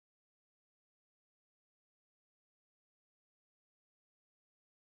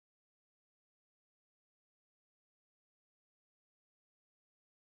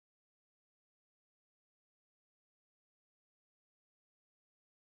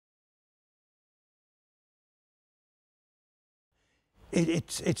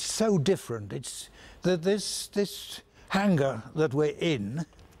it's so different. It's this hangar that we're in.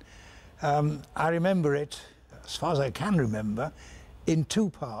 I remember it, as far as I can remember, in two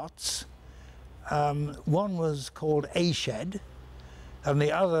parts. One was called A Shed, and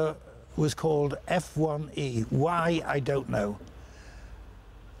the other was called F1E. Why, I don't know.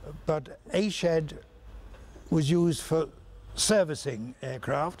 But A Shed was used for servicing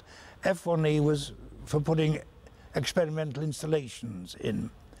aircraft. F1E was for putting experimental installations in.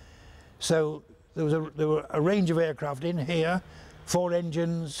 So there were a range of aircraft in here, 4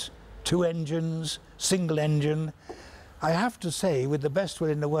 engines, 2 engines, single engine. I have to say, with the best will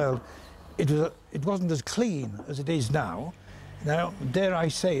in the world, it wasn't as clean as it is now. Now, dare I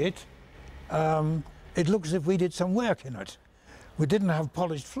say it, it looks as if we did some work in it. We didn't have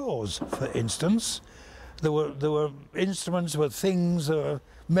polished floors, for instance. There were instruments, there were things, there were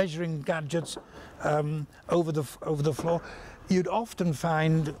measuring gadgets over the floor. You'd often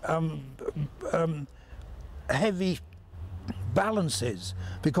find heavy balances,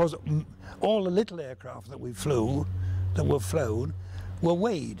 because all the little aircraft that we flew, that were flown, were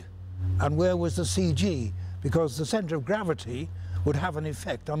weighed. And where was the CG? Because the centre of gravity would have an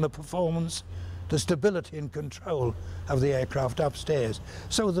effect on the performance, the stability and control of the aircraft upstairs.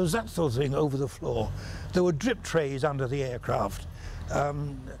 So there was that sort of thing over the floor. There were drip trays under the aircraft,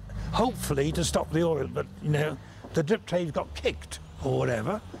 hopefully to stop the oil, but you know, the drip trays got kicked or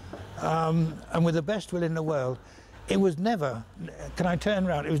whatever. And with the best will in the world, it was never, can I turn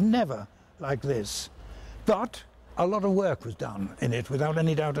around, it was never like this. But a lot of work was done in it, without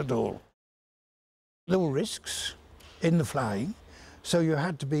any doubt at all. There were risks in the flying, so you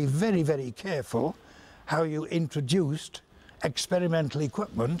had to be very, very careful how you introduced experimental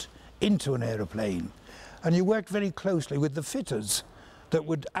equipment into an aeroplane. And you worked very closely with the fitters that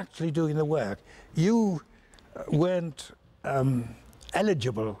were actually doing the work. You weren't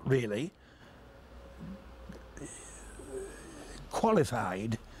eligible, really,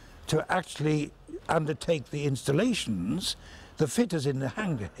 qualified to actually undertake the installations. The fitters in the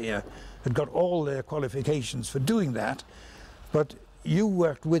hangar here had got all their qualifications for doing that, but you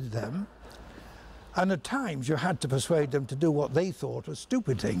worked with them, and at times you had to persuade them to do what they thought were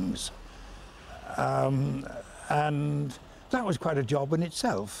stupid things. And that was quite a job in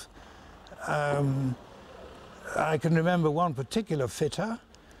itself. I can remember one particular fitter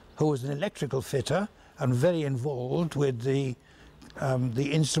who was an electrical fitter and very involved with the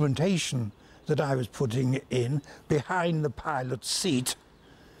instrumentation that I was putting in behind the pilot's seat.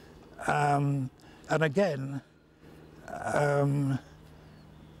 And again,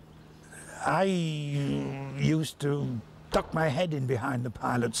 I used to duck my head in behind the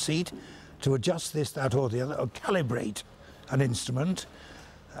pilot's seat to adjust this, that or the other, or calibrate an instrument.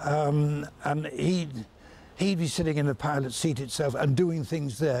 And he'd be sitting in the pilot's seat itself and doing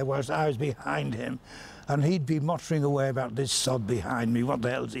things there whilst I was behind him. And he'd be muttering away about this sod behind me, what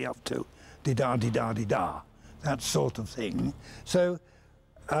the hell's he up to? Di-da, di-da, di-da, that sort of thing. So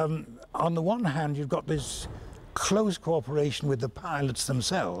on the one hand, you've got this close cooperation with the pilots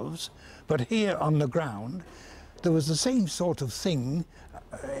themselves, but here on the ground, there was the same sort of thing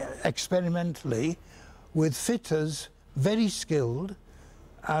experimentally, with fitters very skilled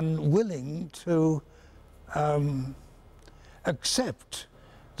and willing to accept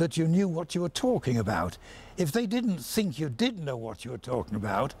that you knew what you were talking about. If they didn't think you did know what you were talking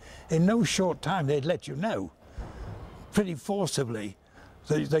about, in no short time they'd let you know, pretty forcibly.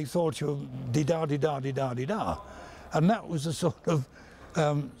 They thought you were di-da, di-da, di-da, di-da. And that was the sort of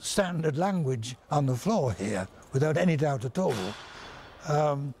standard language on the floor here, without any doubt at all.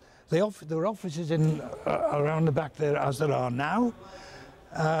 There were offices around the back there, as there are now,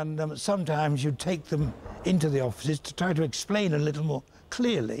 and sometimes you'd take them into the offices to try to explain a little more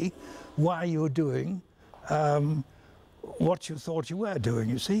clearly why you were doing what you thought you were doing,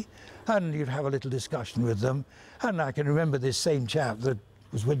 you see. And you'd have a little discussion with them. And I can remember this same chap that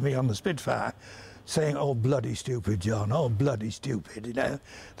was with me on the Spitfire saying, "Oh, bloody stupid, John, oh, bloody stupid," you know.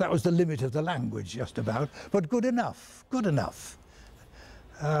 That was the limit of the language, just about, but good enough, good enough.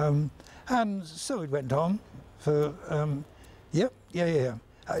 And so it went on for,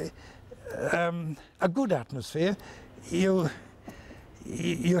 a good atmosphere. You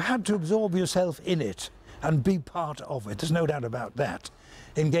had to absorb yourself in it and be part of it, there's no doubt about that,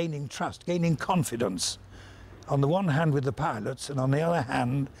 in gaining trust, gaining confidence. On the one hand with the pilots, and on the other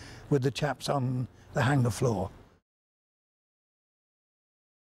hand with the chaps on the hangar floor.